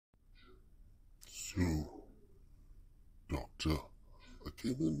I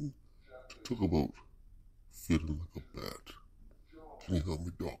came in to talk about feeling like a bat. Can you help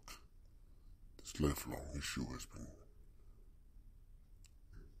me, Doc? This lifelong issue has been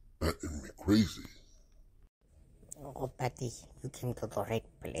batting me crazy. Oh, buddy, you came to the right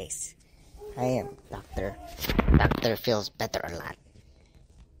place. I am Doctor. Doctor feels better a lot.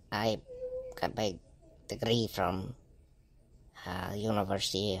 I got my degree from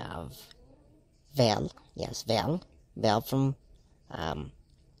University of Vail. Yes, Vail. Vail from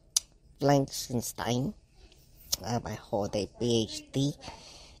Liechtenstein. I hold a PhD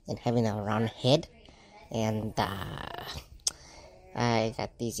in having a round head, and I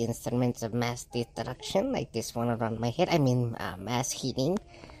got these instruments of mass destruction, like this one around my head. I mean, mass heating,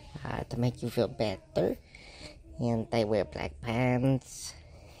 to make you feel better. And I wear black pants,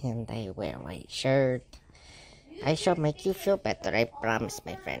 and I wear white shirt. I shall make you feel better, I promise,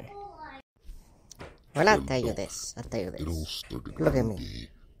 my friend. Well, I'll tell you this. It all started Look at one me. day.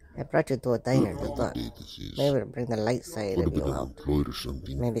 I brought you to a diner to What talk. day this is? Maybe to bring the light side Would of have been you out. unemployed or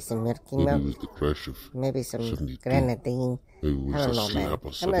something. Maybe some milky Maybe it milk. was the crash of Maybe some 72. grenadine. Maybe it I was don't a know, man. slap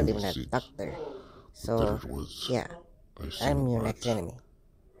of I'm not even a 76. doctor. But So, there it was. yeah. I seen I'm a your bat. next enemy.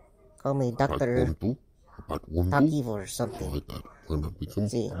 Call me Bat Dr. Wonto? Bat Wonto? Talk Evil or something. I thought when I become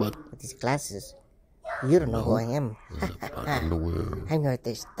See, a bat, with these glasses, you don't know who I am. I have bat underwear, I'm your bat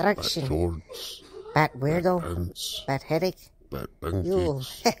distraction. shorts, Bat weirdo. pants, Bat headache. bat You.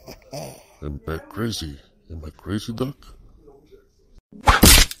 pancakes, and bat crazy. Am I crazy, Doc?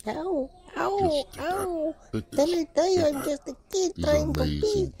 Ow, ow, Just ow. that Let me tell you, I'm bat. just a kid These trying to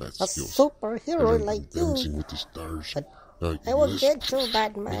amazing be bat a skills. superhero And like Dancing you. with the stars. But Like I will this. get you,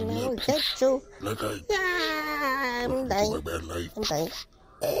 Batman. I will get you. Like I Yeah, I'm my dying. bad life. I'm dying.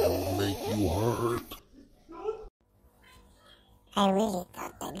 I will make you hurt. I really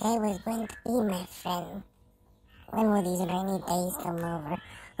thought that guy was going to be my friend. When will these rainy days come over?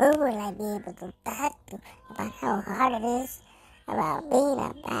 Who will I be able to talk to about how hard it is about being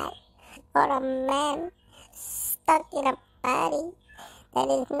a bat or a man stuck in a body that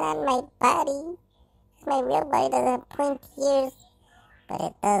is not my body? My real body doesn't have pointy ears, but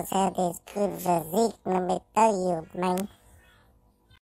it does have this good physique, let me tell you, man.